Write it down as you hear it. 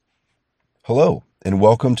Hello, and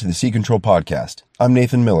welcome to the Sea Control Podcast. I'm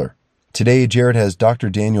Nathan Miller. Today, Jared has Dr.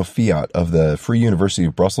 Daniel Fiat of the Free University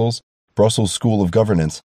of Brussels, Brussels School of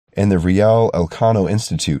Governance, and the Real Elcano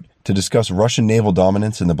Institute to discuss Russian naval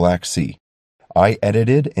dominance in the Black Sea. I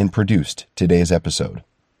edited and produced today's episode.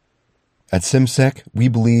 At CIMSEC, we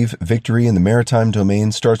believe victory in the maritime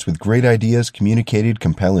domain starts with great ideas communicated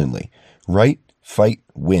compellingly. Write, fight,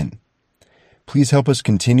 win. Please help us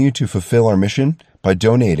continue to fulfill our mission by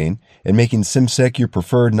donating and making CIMSEC your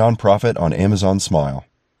preferred nonprofit on Amazon Smile.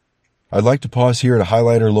 I'd like to pause here to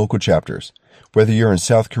highlight our local chapters. Whether you're in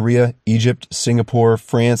South Korea, Egypt, Singapore,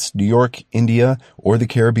 France, New York, India, or the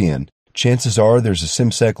Caribbean, chances are there's a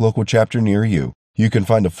CIMSEC local chapter near you. You can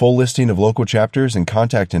find a full listing of local chapters and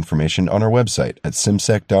contact information on our website at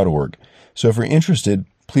cimsec.org. So if you're interested,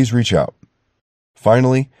 please reach out.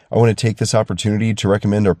 Finally, I want to take this opportunity to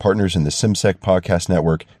recommend our partners in the CIMSEC podcast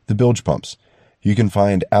network, the Bilge Pumps. You can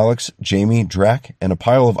find Alex, Jamie, Drac, and a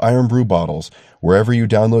pile of Iron Brew bottles wherever you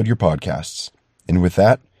download your podcasts. And with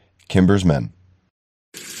that, Kimber's Men.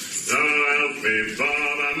 You're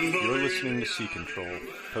listening to Sea Control,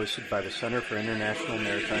 hosted by the Center for International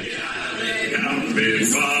Maritime Security.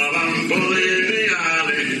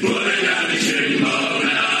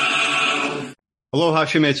 Aloha,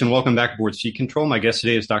 shipmates, and welcome back aboard Sea Control. My guest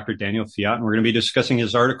today is Dr. Daniel Fiat, and we're going to be discussing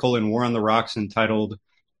his article in War on the Rocks entitled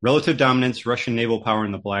Relative Dominance, Russian Naval Power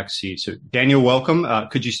in the Black Sea. So, Daniel, welcome.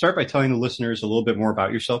 Could you start by telling the listeners a little bit more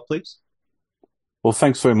about yourself, please? Well,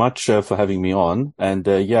 thanks very much for having me on. And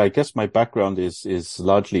I guess my background is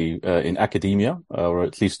largely in academia, or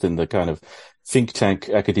at least in the kind of think tank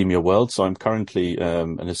academia world. So I'm currently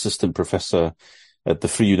an assistant professor at the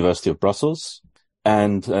Free University of Brussels.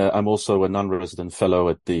 And I'm also a non-resident fellow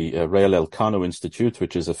at the Real Elcano Institute,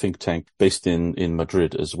 which is a think tank based in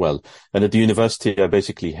Madrid as well. And at the university, I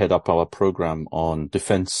basically head up our program on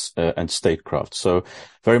defense and statecraft. So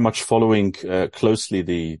very much following closely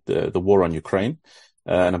the war on Ukraine.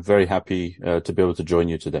 And I'm very happy to be able to join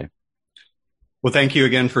you today. Well, thank you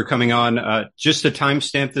again for coming on. Just to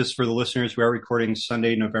timestamp this for the listeners, we are recording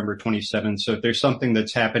Sunday, November 27th. So if there's something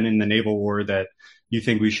that's happened in the naval war that you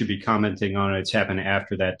think we should be commenting on, it's happened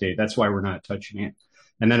after that date. That's why we're not touching it.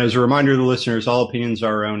 And then as a reminder to the listeners, all opinions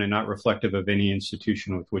are our own and not reflective of any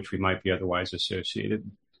institution with which we might be otherwise associated.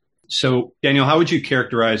 So, Daniel, how would you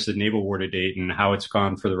characterize the naval war to date and how it's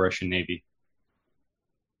gone for the Russian Navy?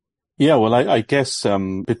 Yeah, well, I guess a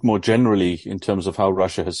bit more generally in terms of how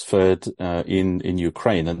Russia has fared in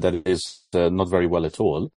Ukraine, and that is not very well at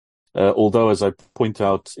all. Although, as I point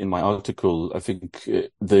out in my article, I think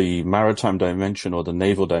the maritime dimension or the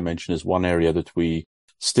naval dimension is one area that we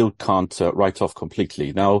still can't write off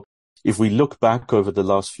completely. Now, if we look back over the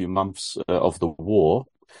last few months of the war,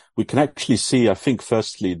 we can actually see, I think,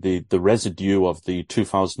 firstly, the residue of the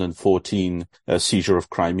 2014 seizure of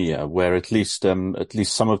Crimea, where at least some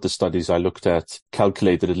of the studies I looked at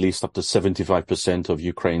calculated at least up to 75% of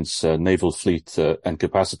Ukraine's naval fleet and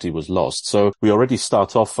capacity was lost. So we already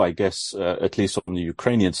start off, I guess, at least on the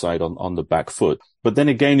Ukrainian side, on the back foot. But then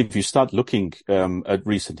again, if you start looking at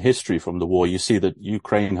recent history from the war, you see that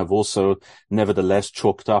Ukraine have also nevertheless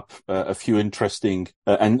chalked up a few interesting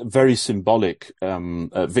and very symbolic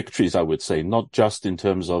victories, I would say, not just in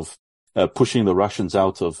terms of pushing the Russians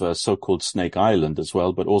out of so-called Snake Island as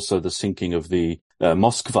well, but also the sinking of the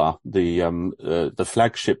Moskva, the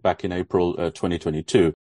flagship back in April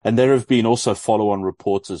 2022. And there have been also follow-on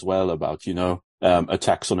reports as well about,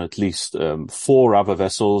 attacks on at least 4 other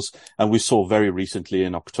vessels. And we saw very recently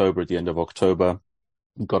in October, at the end of October,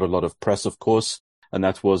 got a lot of press, of course, and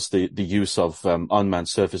that was the use of unmanned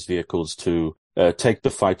surface vehicles to take the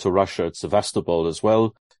fight to Russia at Sevastopol as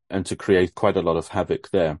well, and to create quite a lot of havoc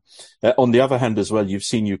there. On the other hand as well, you've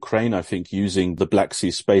seen Ukraine, I think, using the Black Sea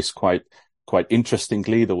space quite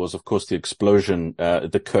interestingly. There was, of course, the explosion,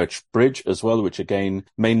 the Kerch Bridge as well, which again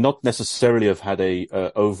may not necessarily have had a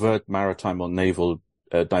overt maritime or naval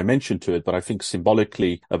dimension to it, but I think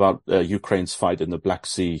symbolically about Ukraine's fight in the Black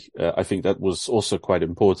Sea, I think that was also quite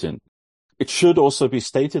important. It should also be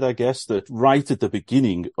stated, I guess, that right at the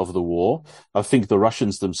beginning of the war, I think the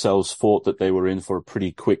Russians themselves thought that they were in for a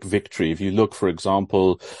pretty quick victory. If you look, for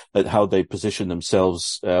example, at how they positioned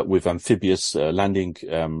themselves with amphibious landing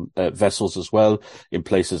vessels as well in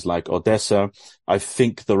places like Odessa, I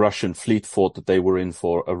think the Russian fleet thought that they were in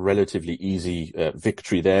for a relatively easy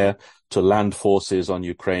victory there to land forces on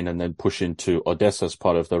Ukraine and then push into Odessa as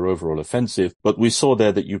part of their overall offensive. But we saw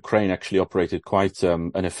there that Ukraine actually operated quite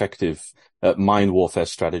an effective mine warfare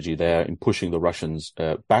strategy there in pushing the Russians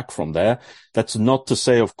back from there. That's not to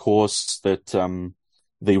say, of course, that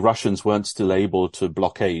the Russians weren't still able to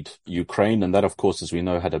blockade Ukraine. And that, of course, as we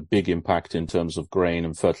know, had a big impact in terms of grain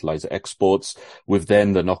and fertilizer exports, with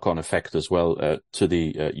then the knock-on effect as well to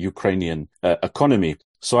the Ukrainian economy.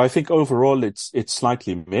 So I think overall it's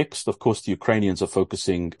slightly mixed. Of course, the Ukrainians are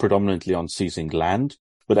focusing predominantly on seizing land.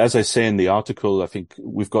 But as I say in the article, I think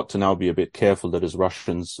we've got to now be a bit careful that as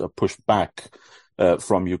Russians are pushed back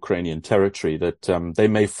from Ukrainian territory, that they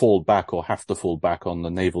may fall back or have to fall back on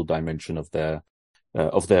the naval dimension of their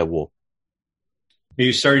war.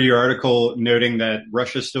 You started your article noting that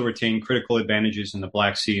Russia still retained critical advantages in the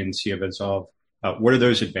Black Sea and Sea of Azov. What are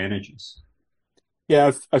those advantages?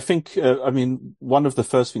 Yeah, I think, one of the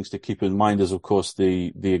first things to keep in mind is, of course,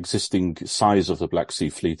 the existing size of the Black Sea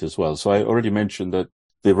Fleet as well. So I already mentioned that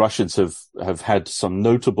the Russians have had some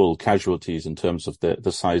notable casualties in terms of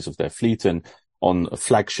the size of their fleet and on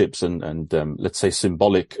flagships and let's say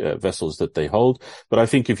symbolic vessels that they hold. But I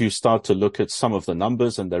think if you start to look at some of the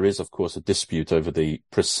numbers, and there is, of course, a dispute over the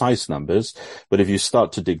precise numbers, but if you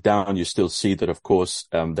start to dig down, you still see that, of course,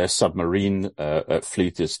 their submarine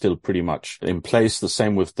fleet is still pretty much in place. The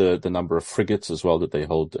same with the number of frigates as well that they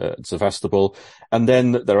hold at Sevastopol. And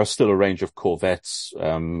then there are still a range of corvettes,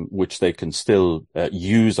 which they can still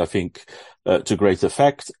use, I think, to great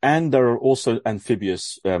effect. And there are also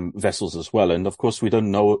amphibious vessels as well. And of course, we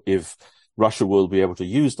don't know if Russia will be able to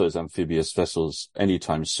use those amphibious vessels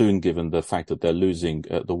anytime soon, given the fact that they're losing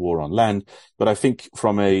the war on land. But I think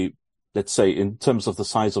from let's say, in terms of the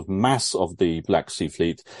size of mass of the Black Sea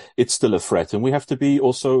Fleet, it's still a threat. And we have to be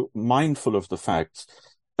also mindful of the fact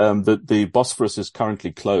that the Bosphorus is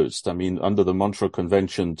currently closed. I mean, under the Montreux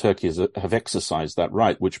Convention, Turkey have exercised that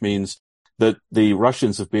right, which means that the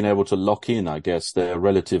Russians have been able to lock in, I guess, their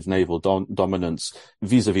relative naval dominance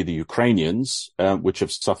vis-à-vis the Ukrainians, which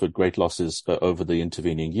have suffered great losses over the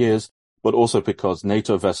intervening years, but also because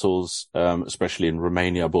NATO vessels, especially in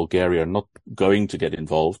Romania, Bulgaria, are not going to get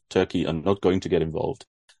involved. Turkey are not going to get involved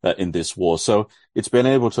in this war. So it's been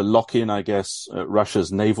able to lock in, I guess,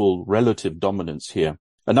 Russia's naval relative dominance here.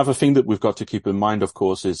 Another thing that we've got to keep in mind, of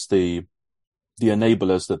course, is the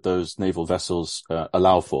enablers that those naval vessels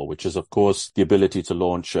allow for, which is, of course, the ability to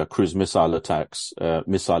launch cruise missile attacks,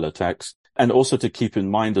 and also to keep in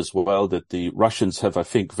mind as well that the Russians have, I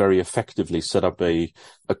think, very effectively set up a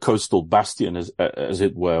coastal bastion, as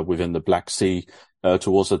it were, within the Black Sea,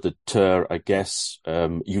 to also deter, I guess,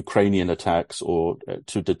 Ukrainian attacks, or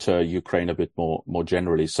to deter Ukraine a bit more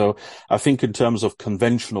generally. So I think in terms of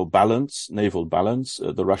conventional balance, naval balance,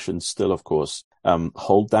 the Russians still, of course,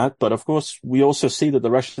 hold that. But of course, we also see that the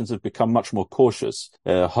Russians have become much more cautious,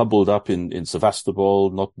 huddled up in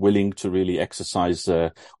Sevastopol, not willing to really exercise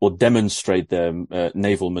or demonstrate their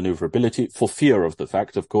naval maneuverability for fear of the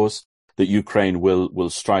fact, of course, that Ukraine will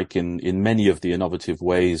strike in many of the innovative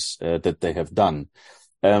ways that they have done.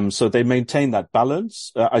 So they maintain that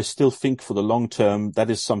balance. I still think for the long term, that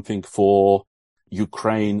is something for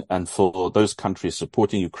Ukraine and for those countries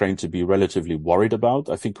supporting Ukraine to be relatively worried about.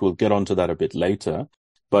 I think we'll get onto that a bit later.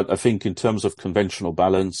 But I think in terms of conventional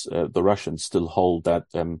balance, the Russians still hold that,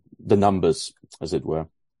 the numbers, as it were.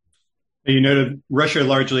 You noted Russia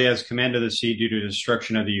largely has command of the sea due to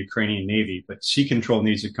destruction of the Ukrainian Navy, but sea control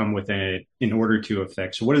needs to come within it in order to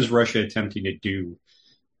effect. So what is Russia attempting to do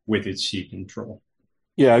with its sea control?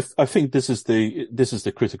 Yeah, I think this is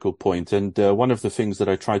the critical point. And one of the things that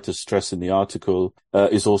I try to stress in the article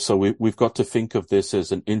is also we've got to think of this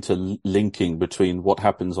as an interlinking between what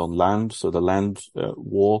happens on land, so the land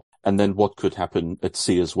war, and then what could happen at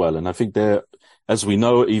sea as well. And I think they're, as we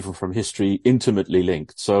know, even from history, intimately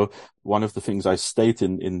linked. So one of the things I state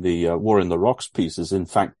in the War in the Rocks piece is, in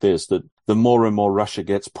fact, this, that the more and more Russia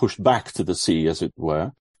gets pushed back to the sea, as it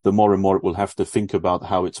were, the more and more it will have to think about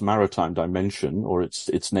how its maritime dimension or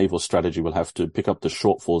its naval strategy will have to pick up the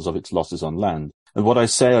shortfalls of its losses on land. And what I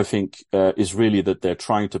say, I think, is really that they're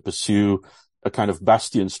trying to pursue a kind of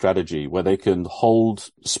bastion strategy where they can hold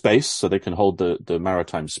space, so they can hold the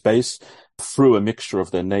maritime space through a mixture of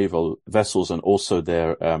their naval vessels and also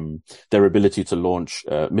their ability to launch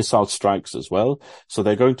missile strikes as well. So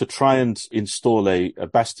they're going to try and install a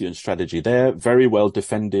bastion strategy there, very well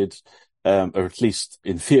defended, or at least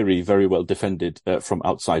in theory, very well defended from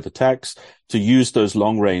outside attacks, to use those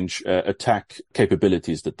long-range attack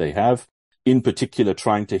capabilities that they have, in particular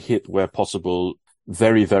trying to hit, where possible,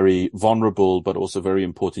 very, very vulnerable, but also very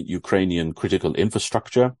important Ukrainian critical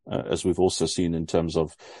infrastructure, as we've also seen in terms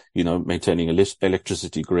of, maintaining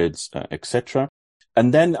electricity grids, etc.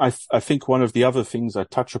 And then I think one of the other things I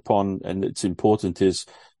touch upon, and it's important, is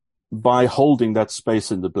by holding that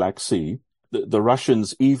space in the Black Sea, the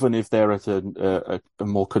Russians, even if they're at a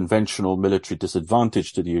more conventional military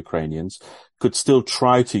disadvantage to the Ukrainians, could still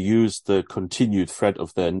try to use the continued threat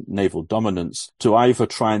of their naval dominance to either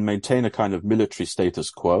try and maintain a kind of military status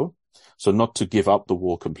quo, so not to give up the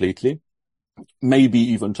war completely, maybe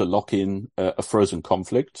even to lock in a frozen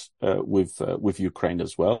conflict with Ukraine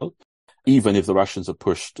as well, even if the Russians are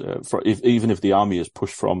pushed, even if the army is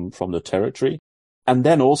pushed from the territory. And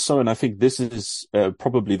then also, and I think this is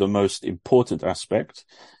probably the most important aspect,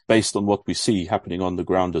 based on what we see happening on the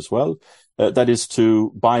ground as well, that is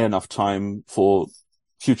to buy enough time for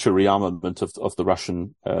future rearmament of the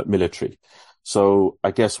Russian military. So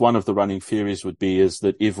I guess one of the running theories would be is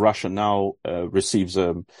that if Russia now receives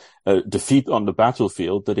a defeat on the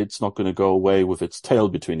battlefield, that it's not going to go away with its tail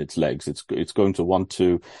between its legs. It's going to want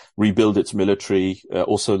to rebuild its military,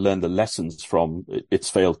 also learn the lessons from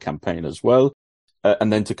its failed campaign as well.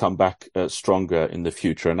 And then to come back stronger in the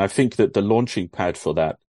future. And I think that the launching pad for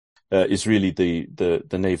that is really the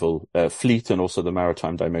naval fleet and also the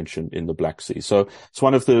maritime dimension in the Black Sea. So it's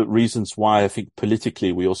one of the reasons why I think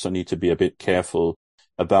politically we also need to be a bit careful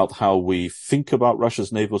about how we think about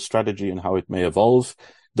Russia's naval strategy and how it may evolve,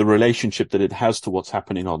 the relationship that it has to what's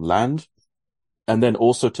happening on land. And then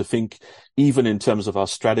also to think, even in terms of our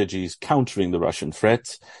strategies countering the Russian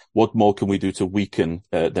threat, what more can we do to weaken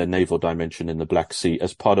their naval dimension in the Black Sea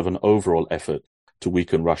as part of an overall effort to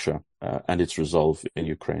weaken Russia and its resolve in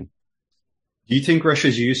Ukraine? Do you think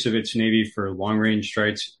Russia's use of its Navy for long-range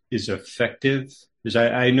strikes is effective? Because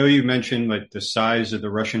I know you mentioned like the size of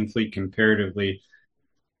the Russian fleet comparatively.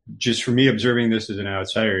 Just for me observing this as an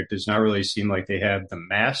outsider, it does not really seem like they have the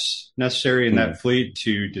mass necessary in that fleet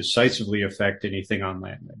to decisively affect anything on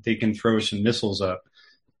land. They can throw some missiles up,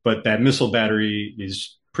 but that missile battery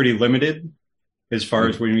is pretty limited as far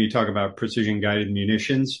as when you talk about precision guided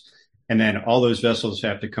munitions. And then all those vessels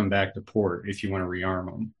have to come back to port if you want to rearm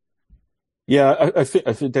them. Yeah, I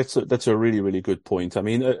think that's a really, really good point. I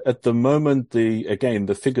mean, at the moment,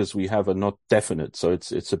 the figures we have are not definite, so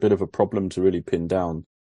it's a bit of a problem to really pin down.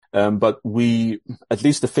 But at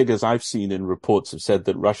least the figures I've seen in reports have said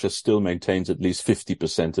that Russia still maintains at least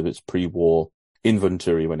 50% of its pre-war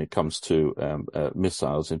inventory when it comes to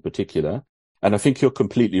missiles in particular. And I think you're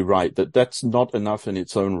completely right that that's not enough in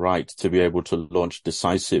its own right to be able to launch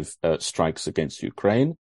decisive strikes against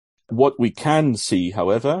Ukraine. What we can see,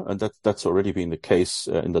 however, and that's already been the case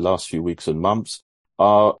in the last few weeks and months,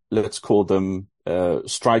 are, let's call them,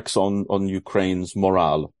 strikes on Ukraine's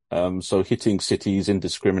morale. So hitting cities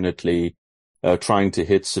indiscriminately, trying to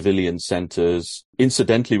hit civilian centers.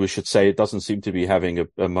 Incidentally, we should say it doesn't seem to be having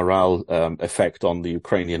a morale effect on the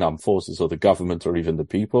Ukrainian armed forces or the government or even the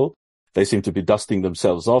people. They seem to be dusting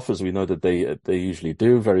themselves off, as we know that they usually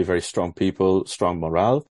do. Very, very strong people, strong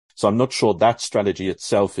morale. So I'm not sure that strategy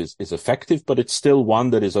itself is effective, but it's still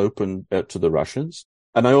one that is open to the Russians.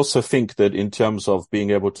 And I also think that in terms of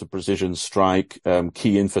being able to precision strike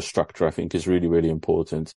key infrastructure, I think is really, really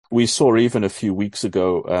important. We saw even a few weeks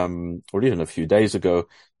ago, or even a few days ago,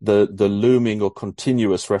 the looming or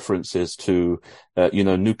continuous references to,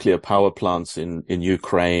 nuclear power plants in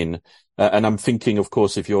Ukraine. And I'm thinking, of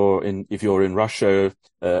course, if you're in Russia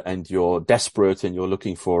and you're desperate and you're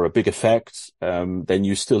looking for a big effect, then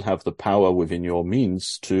you still have the power within your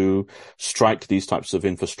means to strike these types of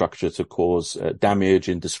infrastructure to cause damage,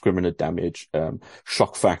 indiscriminate damage,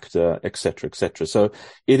 shock factor, etc., etc. So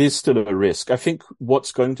it is still a risk. I think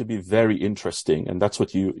what's going to be very interesting, and that's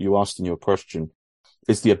what you asked in your question,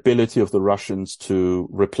 is the ability of the Russians to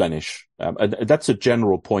replenish. And that's a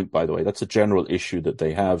general point, by the way. That's a general issue that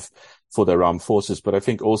they have for their armed forces. But I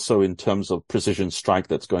think also in terms of precision strike,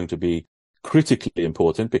 that's going to be critically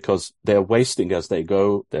important because they're wasting as they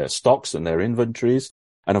go their stocks and their inventories.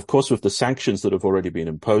 And of course, with the sanctions that have already been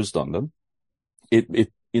imposed on them,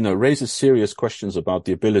 it raises serious questions about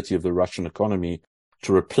the ability of the Russian economy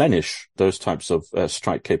to replenish those types of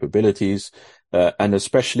strike capabilities. And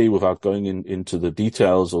especially without going into the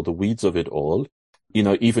details or the weeds of it all,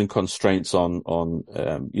 even constraints on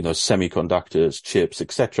semiconductors, chips,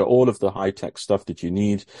 etc., all of the high-tech stuff that you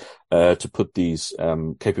need to put these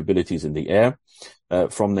capabilities in the air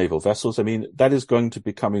from naval vessels. I mean, that is going to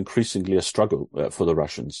become increasingly a struggle for the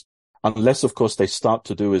Russians, unless, of course, they start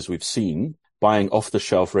to do, as we've seen, buying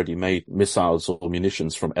off-the-shelf ready-made missiles or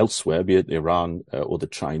munitions from elsewhere, be it Iran or the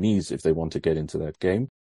Chinese, if they want to get into that game.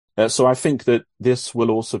 So I think that this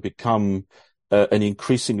will also become an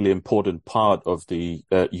increasingly important part of the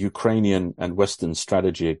Ukrainian and Western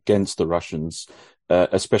strategy against the Russians,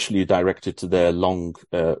 especially directed to their long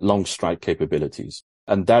strike capabilities.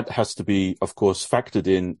 And that has to be, of course,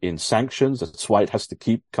 factored in sanctions. That's why it has to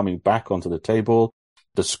keep coming back onto the table.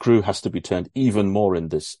 the screw has to be turned even more in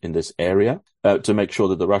this area to make sure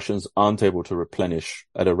that the Russians aren't able to replenish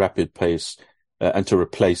at a rapid pace and to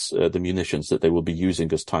replace the munitions that they will be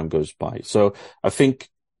using as time goes by. So I think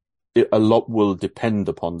a lot will depend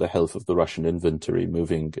upon the health of the Russian inventory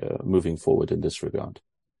moving forward in this regard.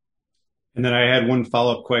 And then I had one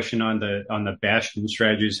follow-up question on the Bastion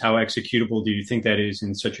strategies. How executable do you think that is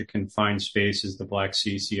in such a confined space as the Black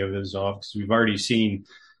Sea, Sea of Azov? Because we've already seen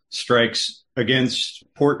strikes against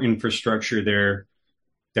port infrastructure there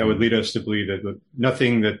that would lead us to believe that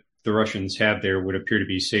nothing that the Russians have there would appear to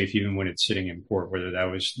be safe, even when it's sitting in port, whether that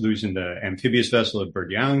was losing the amphibious vessel at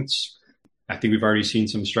Berdyansk. I think we've already seen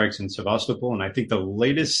some strikes in Sevastopol, and I think the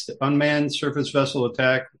latest unmanned surface vessel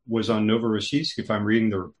attack was on Novorossiysk, if I'm reading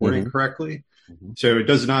the reporting correctly. So it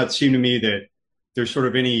does not seem to me that there's sort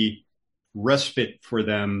of any respite for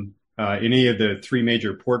them, any of the three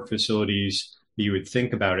major port facilities that you would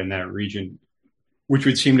think about in that region, which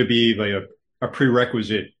would seem to be like a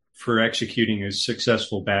prerequisite for executing a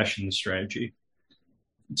successful Bastion strategy.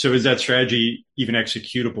 So is that strategy even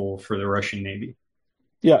executable for the Russian Navy?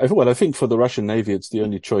 Yeah, well, I think for the Russian Navy, it's the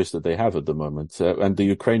only choice that they have at the moment. And the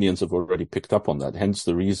Ukrainians have already picked up on that. Hence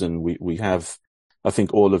the reason we have, I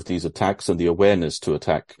think, all of these attacks and the awareness to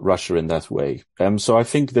attack Russia in that way. So I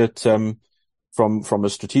think that from a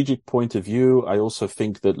strategic point of view, I also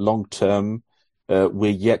think that long term,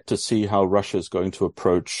 we're yet to see how Russia is going to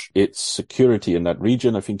approach its security in that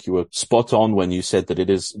region. I think you were spot on when you said that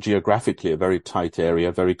it is geographically a very tight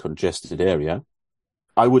area, very congested area.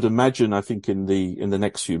 I would imagine, I think in the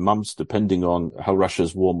next few months, depending on how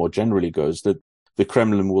Russia's war more generally goes, that the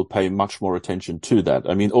Kremlin will pay much more attention to that.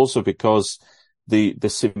 I mean, also because the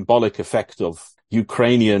symbolic effect of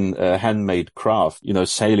Ukrainian handmade craft,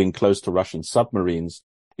 sailing close to Russian submarines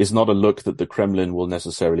is not a look that the Kremlin will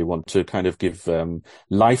necessarily want to kind of give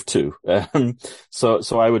life to.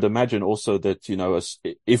 So I would imagine also that,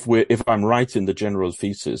 if I'm right in the general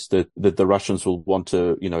thesis that the Russians will want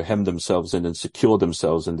to, hem themselves in and secure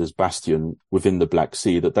themselves in this bastion within the Black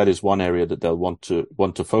Sea, that is one area that they'll want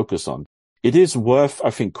to focus on. It is worth, I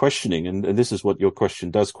think, questioning, and this is what your question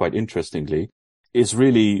does quite interestingly, is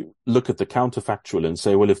really look at the counterfactual and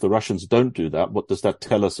say, well, if the Russians don't do that, what does that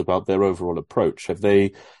tell us about their overall approach? Have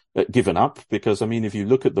they given up? Because, I mean, if you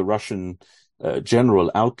look at the Russian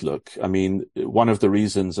general outlook, I mean, one of the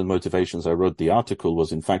reasons and motivations I wrote the article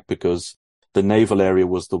was, in fact, because the naval area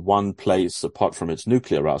was the one place, apart from its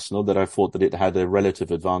nuclear arsenal, that I thought that it had a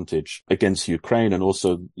relative advantage against Ukraine and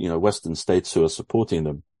also, Western states who are supporting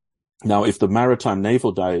them. Now, if the maritime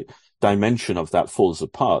naval dimension of that falls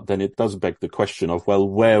apart, then it does beg the question of, well,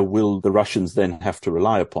 where will the Russians then have to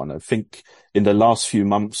rely upon? I think in the last few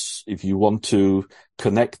months, if you want to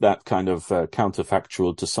connect that kind of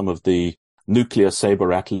counterfactual to some of the nuclear saber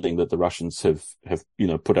rattling that the Russians have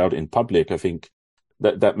put out in public, I think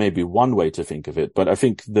that may be one way to think of it. But I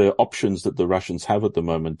think the options that the Russians have at the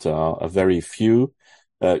moment are very few,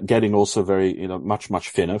 getting also very, much, much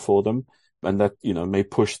thinner for them. And that, may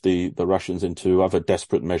push the Russians into other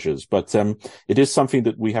desperate measures. But it is something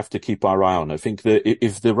that we have to keep our eye on. I think that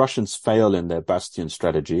if the Russians fail in their Bastion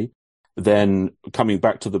strategy, then coming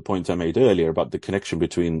back to the point I made earlier about the connection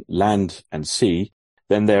between land and sea,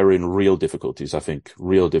 then they're in real difficulties, I think,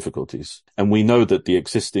 real difficulties. And we know that the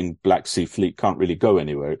existing Black Sea fleet can't really go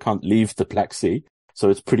anywhere. It can't leave the Black Sea. So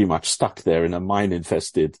it's pretty much stuck there in a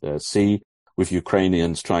mine-infested sea with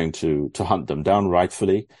Ukrainians trying to hunt them down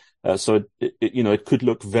rightfully. So it could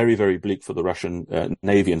look very, very bleak for the Russian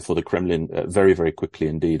Navy and for the Kremlin very, very quickly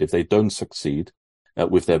indeed if they don't succeed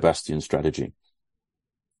with their Bastion strategy.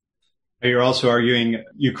 You're also arguing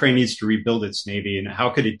Ukraine needs to rebuild its Navy, and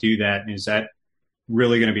how could it do that? And is that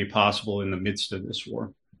really going to be possible in the midst of this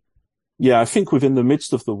war? Yeah, I think within the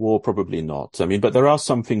midst of the war, probably not. I mean, but there are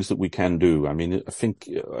some things that we can do. I mean, I think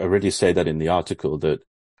I already say that in the article that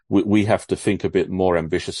we have to think a bit more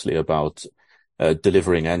ambitiously about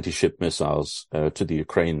delivering anti-ship missiles to the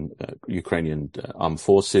Ukrainian armed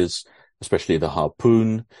forces, especially the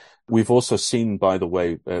Harpoon. We've also seen, by the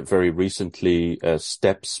way, very recently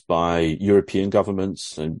steps by European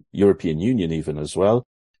governments and European Union even as well,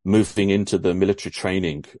 moving into the military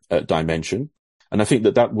training dimension. And I think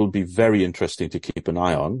that will be very interesting to keep an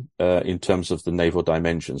eye on in terms of the naval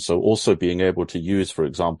dimension. So also being able to use, for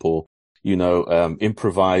example,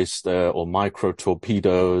 improvised or micro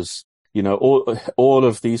torpedoes, all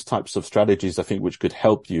of these types of strategies, I think, which could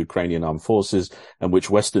help the Ukrainian armed forces and which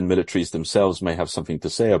Western militaries themselves may have something to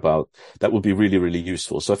say about, that would be really, really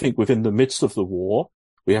useful. So I think within the midst of the war,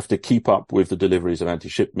 we have to keep up with the deliveries of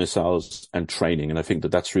anti-ship missiles and training. And I think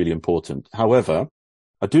that that's really important. However,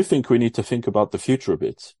 I do think we need to think about the future a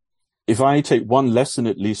bit. if I take one lesson,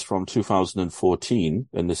 at least from 2014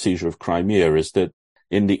 and the seizure of Crimea, is that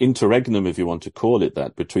in the interregnum, if you want to call it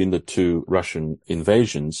that, between the two Russian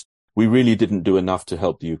invasions, we really didn't do enough to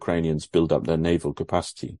help the Ukrainians build up their naval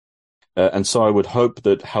capacity. And so I would hope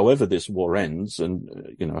that however this war ends and,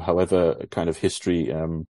 however kind of history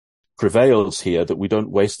prevails here, that we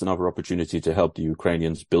don't waste another opportunity to help the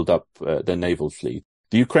Ukrainians build up their naval fleet.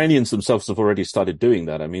 The Ukrainians themselves have already started doing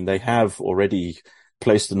that. I mean, they have already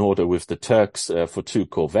placed an order with the Turks for 2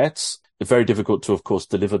 corvettes. It's very difficult to, of course,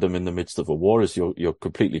 deliver them in the midst of a war, as you're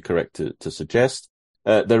completely correct to suggest.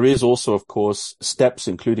 There is also, of course, steps,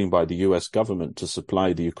 including by the US government, to supply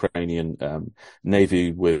the Ukrainian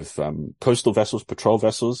Navy with coastal vessels, patrol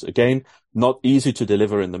vessels. Again, not easy to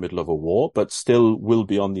deliver in the middle of a war, but still will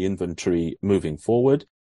be on the inventory moving forward.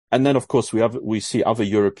 And then, of course, we see other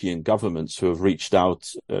European governments who have reached out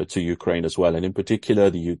to Ukraine as well. And in particular,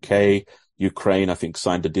 the UK, Ukraine, I think,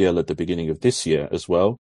 signed a deal at the beginning of this year as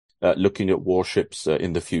well, looking at warships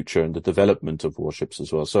in the future and the development of warships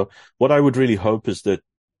as well. So what I would really hope is that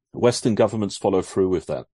Western governments follow through with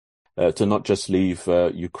that, to not just leave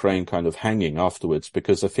Ukraine kind of hanging afterwards,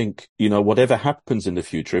 because I think, whatever happens in the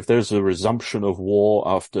future, if there's a resumption of war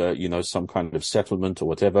after, some kind of settlement or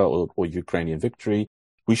whatever, or Ukrainian victory,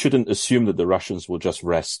 we shouldn't assume that the Russians will just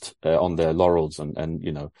rest on their laurels and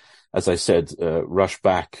as I said, rush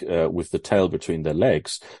back with the tail between their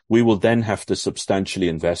legs. We will then have to substantially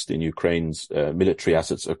invest in Ukraine's military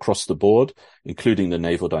assets across the board, including the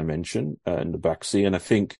naval dimension in the Black Sea. And I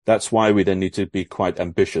think that's why we then need to be quite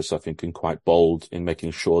ambitious, I think, and quite bold in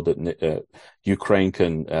making sure that Ukraine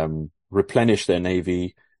can replenish their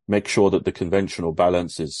navy, make sure that the conventional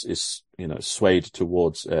balance is swayed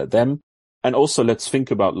towards them. And also, let's think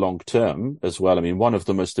about long term as well. I mean, one of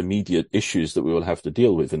the most immediate issues that we will have to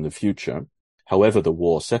deal with in the future, however the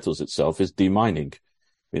war settles itself, is demining. I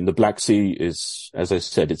mean, the Black Sea is, as I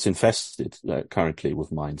said, it's infested currently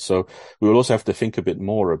with mines. So we will also have to think a bit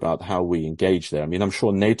more about how we engage there. I mean, I'm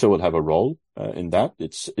sure NATO will have a role in that.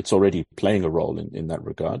 It's already playing a role in that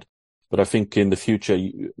regard. But I think in the future,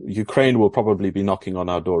 Ukraine will probably be knocking on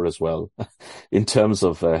our door as well in terms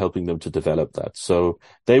of helping them to develop that. So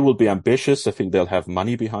they will be ambitious. I think they'll have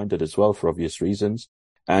money behind it as well for obvious reasons.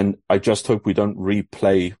 And I just hope we don't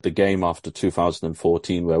replay the game after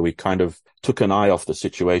 2014, where we kind of took an eye off the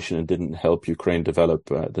situation and didn't help Ukraine develop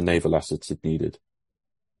the naval assets it needed.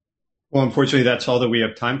 Well, unfortunately, that's all that we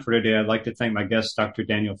have time for today. I'd like to thank my guest, Dr.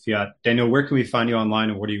 Daniel Fiat. Daniel, where can we find you online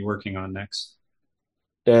and what are you working on next?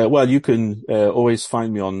 Well, you can always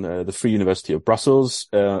find me on the Free University of Brussels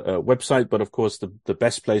website, but of course the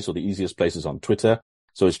best place or the easiest place is on Twitter.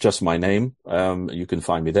 So it's just my name. You can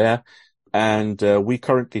find me there. And we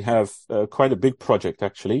currently have quite a big project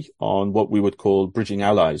actually on what we would call bridging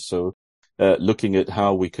allies. So looking at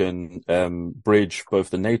how we can bridge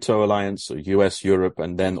both the NATO alliance, so US, Europe,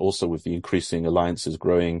 and then also with the increasing alliances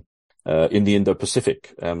growing in the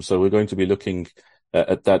Indo-Pacific. So we're going to be looking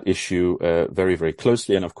at that issue very, very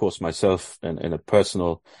closely. And of course, myself in a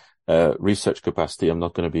personal research capacity, I'm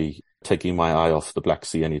not going to be taking my eye off the Black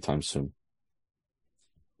Sea anytime soon.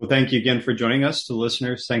 Well, thank you again for joining us. To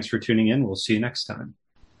listeners, thanks for tuning in. We'll see you next time.